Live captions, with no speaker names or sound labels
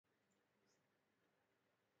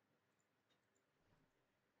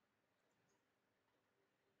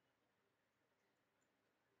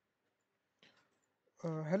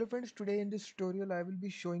Hello friends, today in this tutorial I will be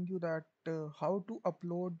showing you that how to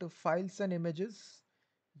upload the files and images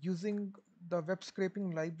using the web scraping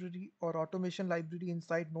library or automation library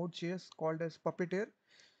inside Node.js called as Puppeteer.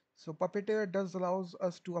 So Puppeteer does allows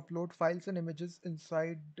us to upload files and images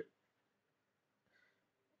inside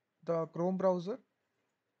the Chrome browser,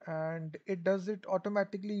 and it does it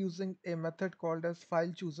automatically using a method called as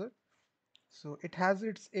FileChooser. So it has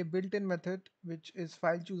its a built-in method which is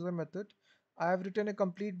FileChooser method. I have written a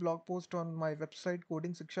complete blog post on my website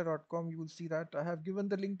codingshiksha.com. You will see that I have given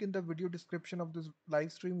the link in the video description of this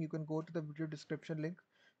live stream. You can go to the video description link.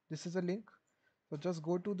 This is a link. So just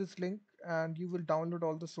go to this link and you will download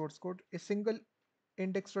all the source code. A single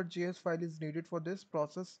index.js file is needed for this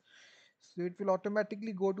process. So it will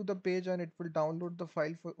automatically go to the page and it will download the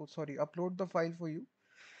file for, upload the file for you.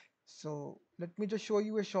 So let me just show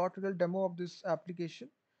you a short little demo of this application.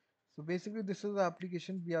 So basically this is the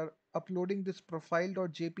application. We are uploading this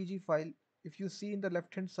profile.jpg file. If you see in the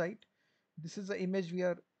left hand side, this is the image we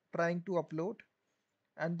are trying to upload,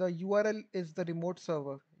 and the URL is the remote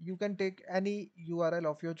server. You can take any URL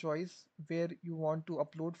of your choice where you want to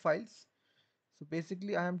upload files. So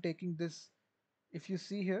basically I am taking this. If you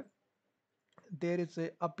see here, there is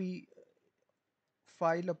a API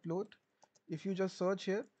file upload. If you just search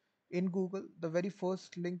here in Google, the very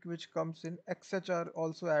first link which comes in XHR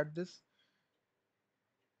also add this.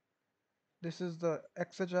 This is the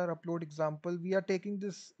XHR upload example. We are taking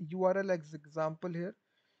this URL as example here.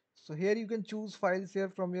 So here you can choose files here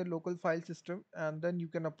from your local file system, and then you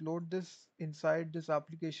can upload this inside this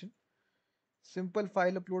application. Simple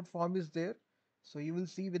file upload form is there. So you will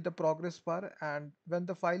see with the progress bar, and when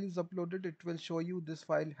the file is uploaded, it will show you this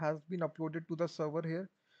file has been uploaded to the server here.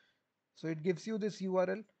 So it gives you this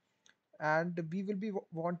URL, and we will be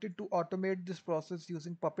wanted to automate this process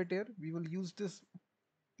using Puppeteer. We will use this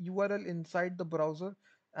URL inside the browser,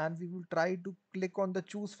 and we will try to click on the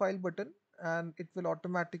choose file button, and it will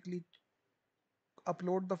automatically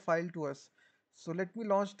upload the file to us. So let me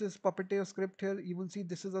launch this Puppeteer script here. You will see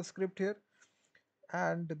this is a script here,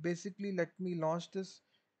 and basically let me launch this.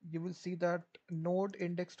 You will see that node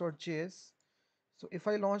index.js. So if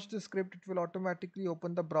I launch this script, it will automatically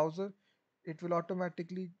open the browser. It will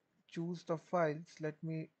automatically choose the files. Let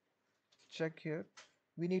me check here.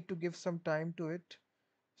 We need to give some time to it.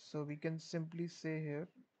 So we can simply say here,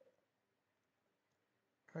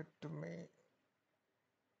 let me,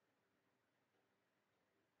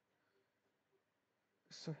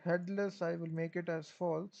 so headless, I will make it as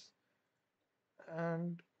false,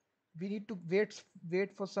 and we need to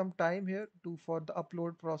wait for some time here to for the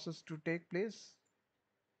upload process to take place.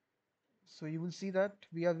 So you will see that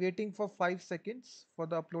we are waiting for 5 seconds for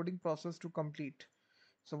the uploading process to complete.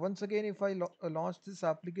 So once again, if I launch this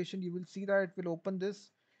application, you will see that it will open this.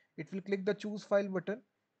 It will click the choose file button,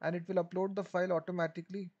 and it will upload the file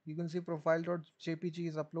automatically. You can see profile.jpg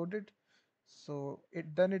is uploaded. So it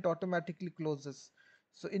automatically closes.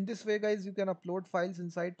 So in this way, guys, you can upload files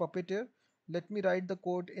inside Puppeteer. Let me write the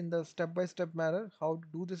code in the step-by-step manner how to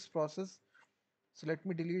do this process. So let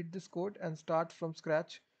me delete this code and start from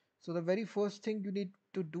scratch. So the very first thing you need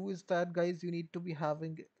to do is that, guys, you need to be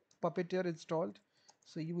having Puppeteer installed.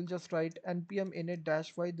 So you will just write npm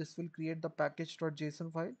init-y. This will create the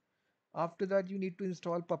package.json file. After that, you need to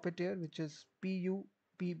install Puppeteer, which is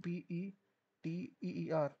Puppeteer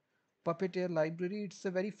Puppeteer library. It's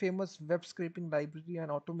a very famous web scraping library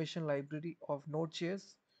and automation library of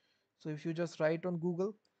Node.js. So if you just write on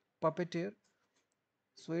Google Puppeteer,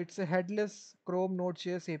 so it's a headless Chrome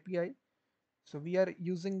Node.js API. So we are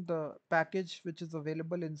using the package which is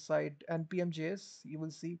available inside npm.js. You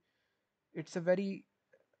will see it's a very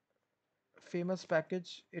famous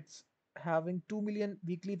package. It's having 2 million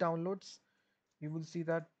weekly downloads. You will see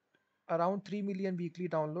that around 3 million weekly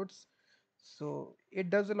downloads. So it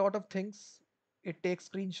does a lot of things. It takes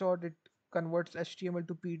screenshot, it converts HTML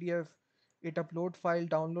to PDF, it upload file,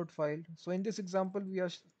 download file. So in this example, we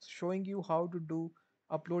are showing you how to do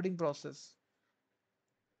uploading process.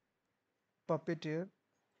 Puppeteer.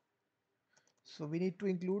 So we need to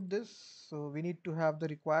include this. So we need to have the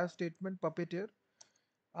require statement Puppeteer.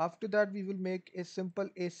 After that, we will make a simple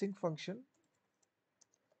async function.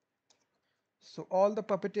 So all the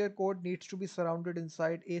Puppeteer code needs to be surrounded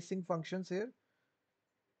inside async functions here.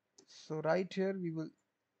 So right here, we will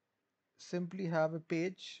simply have a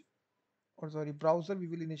page, or sorry, browser. We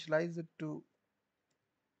will initialize it to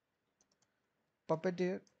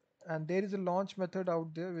Puppeteer, and there is a launch method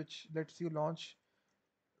out there which lets you launch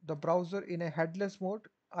the browser in a headless mode.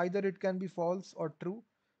 Either it can be false or true.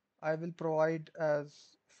 I will provide as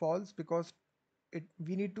false because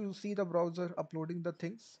we need to see the browser uploading the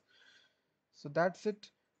things. So that's it.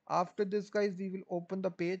 After this, guys, we will open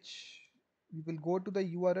the page. We will go to the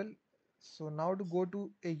URL. So now to go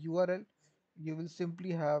to a URL, you will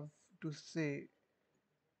simply have to say,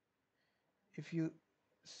 if you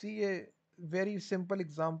see a very simple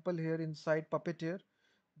example here inside Puppeteer,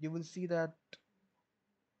 you will see that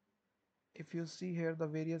if you see here the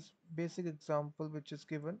various basic example which is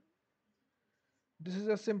given, this is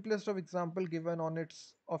the simplest of example given on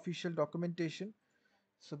its official documentation.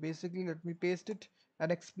 So basically, let me paste it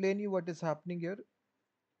and explain you what is happening here.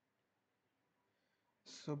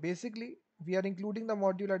 So basically, we are including the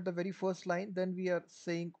module at the very first line. Then we are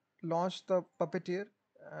saying launch the Puppeteer,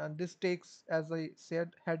 and this takes, as I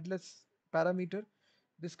said, headless parameter.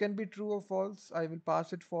 This can be true or false. I will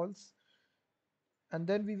pass it false, and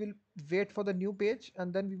then we will wait for the new page,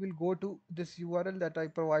 and then we will go to this URL that I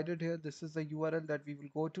provided here. This is the URL that we will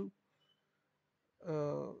go to.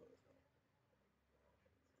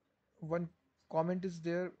 One comment is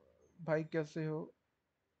there, bhai kaise ho?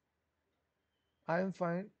 I am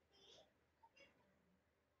fine.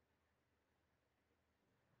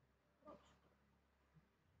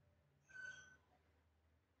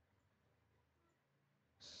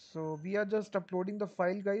 So we are just uploading the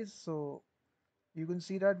file, guys. So you can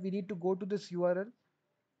see that we need to go to this URL.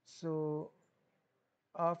 So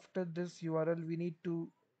after this URL, we need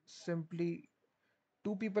to simply,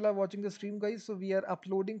 two people are watching the stream, guys. So we are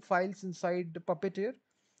uploading files inside the Puppeteer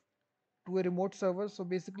to a remote server. So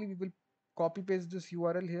basically, we will copy paste this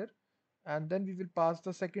URL here, and then we will pass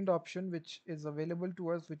the second option which is available to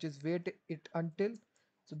us, which is wait it until.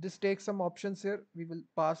 So this takes some options here. We will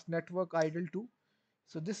pass network idle to.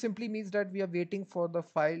 So this simply means that we are waiting for the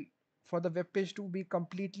file, for the web page to be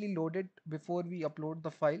completely loaded before we upload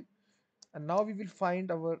the file. And now we will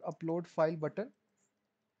find our upload file button.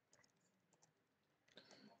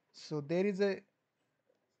 So there is a,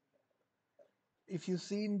 if you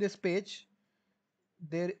see in this page,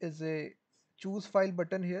 there is a choose file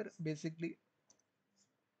button here basically.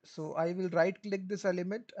 So I will right click this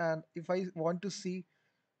element, and if I want to see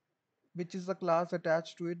which is the class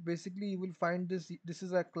attached to it, basically you will find this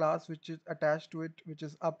is a class which is attached to it, which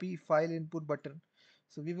is API file input button.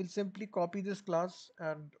 So we will simply copy this class,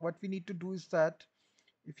 and what we need to do is that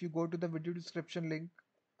if you go to the video description link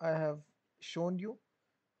I have shown you,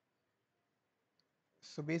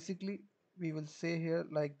 so basically we will say here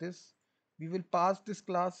like this, we will pass this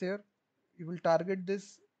class here, we will target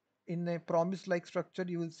this in a promise like structure.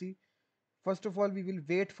 You will see, first of all, we will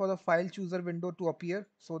wait for the file chooser window to appear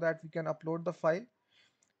so that we can upload the file,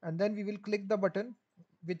 and then we will click the button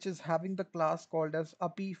which is having the class called as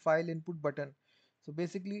API file input button. So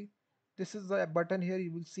basically this is the button here.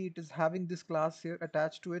 You will see it is having this class here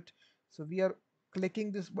attached to it. So we are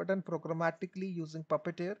clicking this button programmatically using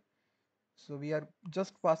Puppeteer. So we are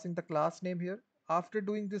just passing the class name here. After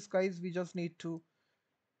doing this, guys, we just need to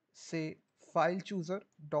say file chooser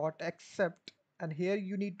dot accept, and here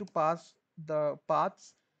you need to pass the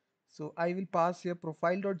paths. So I will pass here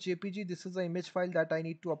profile.jpg. This is the image file that I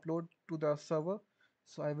need to upload to the server.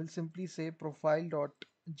 So I will simply say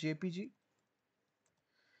profile.jpg.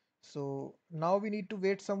 So now we need to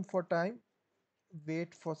wait for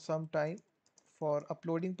some time for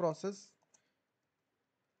uploading process.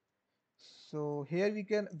 So here we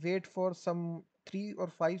can wait for some 3 or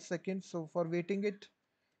 5 seconds. So for waiting it,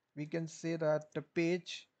 we can say that the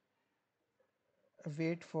page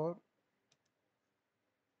wait for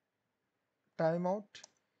timeout,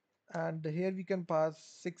 and here we can pass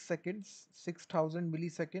 6 seconds, 6000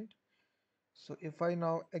 millisecond. So if I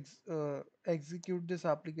now execute this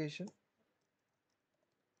application,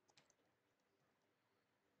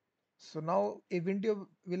 so now a window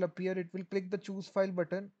will appear. It will click the choose file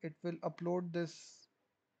button. It will upload this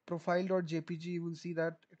profile.jpg. You will see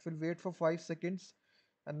that it will wait for 5 seconds,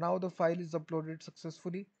 and now the file is uploaded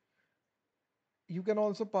successfully. You can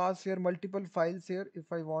also pass here multiple files here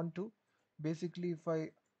if I want to. Basically, if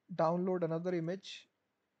I download another image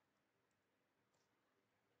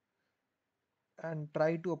and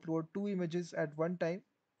try to upload two images at one time,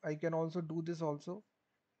 I can also do this also.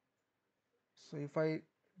 So if I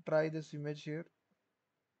try this image here,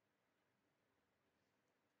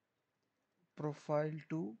 profile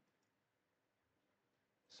 2.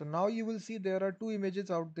 So now you will see there are two images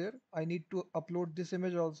out there. I need to upload this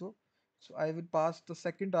image also. So I will pass the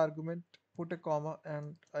second argument, put a comma,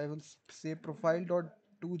 and I will say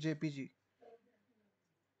profile.2jpg.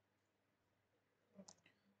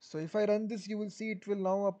 So if I run this, you will see it will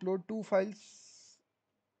now upload two files,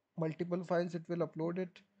 multiple files. It will upload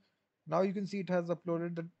it. Now you can see it has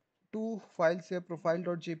uploaded the two files here,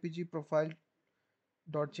 profile.jpg,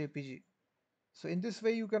 profile.jpg. So in this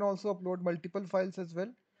way, you can also upload multiple files as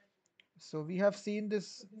well. So we have seen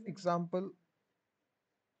this example.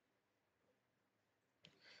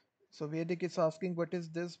 So Vedic is asking, what is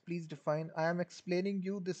this? Please define. I am explaining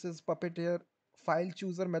you, this is Puppeteer file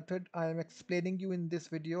chooser method. I am explaining you in this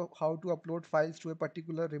video how to upload files to a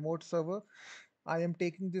particular remote server. I am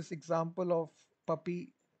taking this example of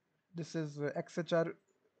Puppy. This is XHR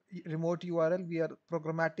remote URL. We are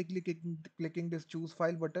programmatically clicking this choose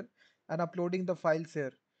file button and uploading the files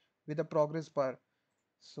here with a progress bar.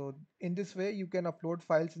 So in this way, you can upload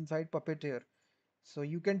files inside Puppeteer. So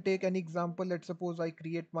you can take any example. Let's suppose I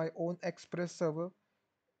create my own Express server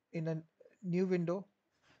in a new window.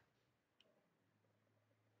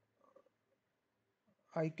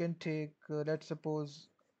 I can take, let's suppose,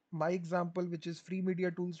 my example, which is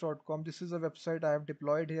freemediatools.com. This is a website I have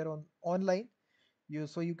deployed here on online.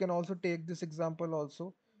 So you can also take this example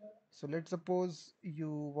also. So let's suppose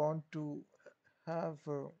you want to have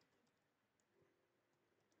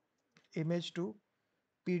image to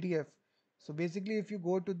PDF. So basically, if you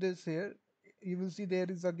go to this here, you will see there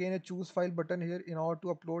is again a choose file button here in order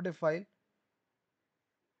to upload a file.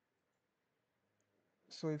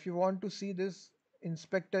 So if you want to see this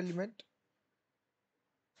inspect element,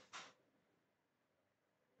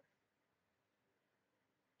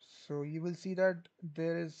 so you will see that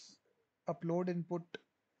there is upload input.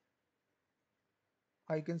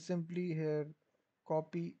 I can simply here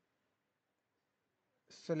copy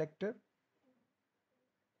selector.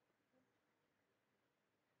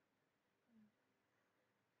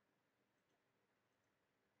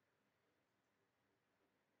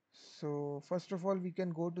 So first of all, we can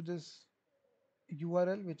go to this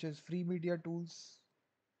URL, which is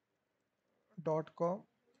freemediatools.com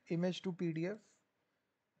image to PDF,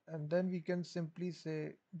 and then we can simply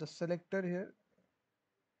say the selector here.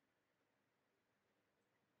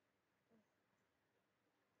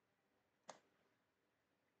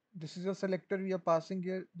 This is a selector we are passing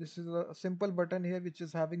here. This is a simple button here which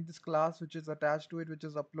is having this class which is attached to it, which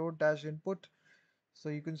is upload dash input. So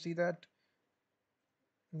you can see that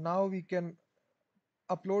now we can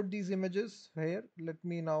upload these images here. Let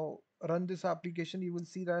me now run this application. You will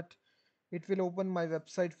see that it will open my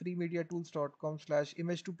website freemediatools.com slash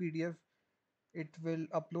image to PDF. It will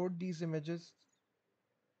upload these images.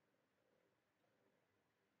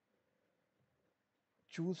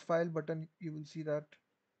 Choose file button. You will see that.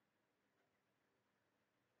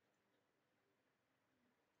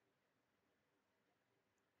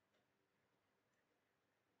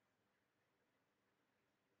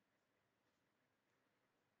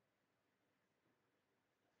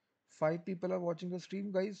 Five people are watching the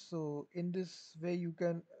stream, guys. So in this way, you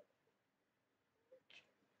can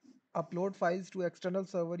upload files to external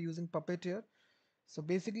server using Puppeteer. So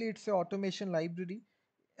basically, it's a automation library,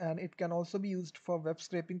 and it can also be used for web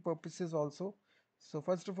scraping purposes also. So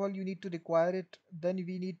first of all, you need to require it. Then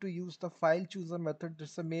we need to use the file chooser method.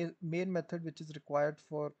 This is a main method which is required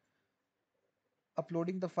for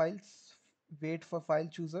uploading the files. Wait for file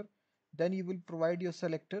chooser. Then you will provide your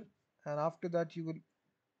selector, and after that you will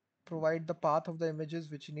provide the path of the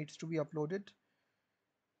images which needs to be uploaded.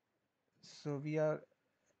 So we are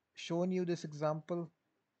showing you this example.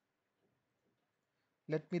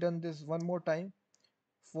 Let me run this one more time.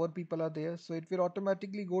 Four people are there, so it will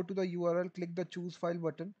automatically go to the URL, click the choose file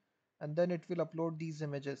button, and then it will upload these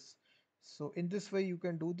images. So in this way you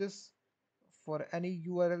can do this for any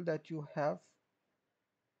URL that you have.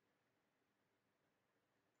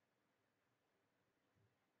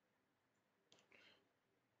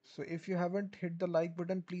 So if you haven't hit the like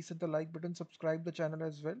button, please hit the like button, subscribe the channel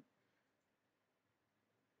as well.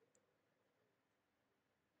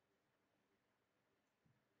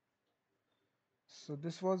 So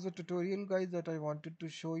this was the tutorial, guys, that I wanted to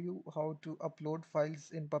show you how to upload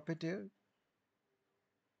files in Puppeteer.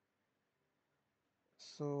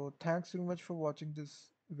 So thanks very much for watching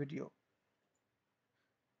this video.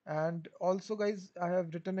 And also, guys, I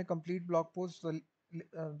have written a complete blog post.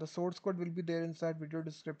 The source code will be there inside video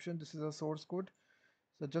description. This is a source code.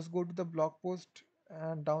 So just go to the blog post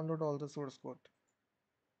and download all the source code.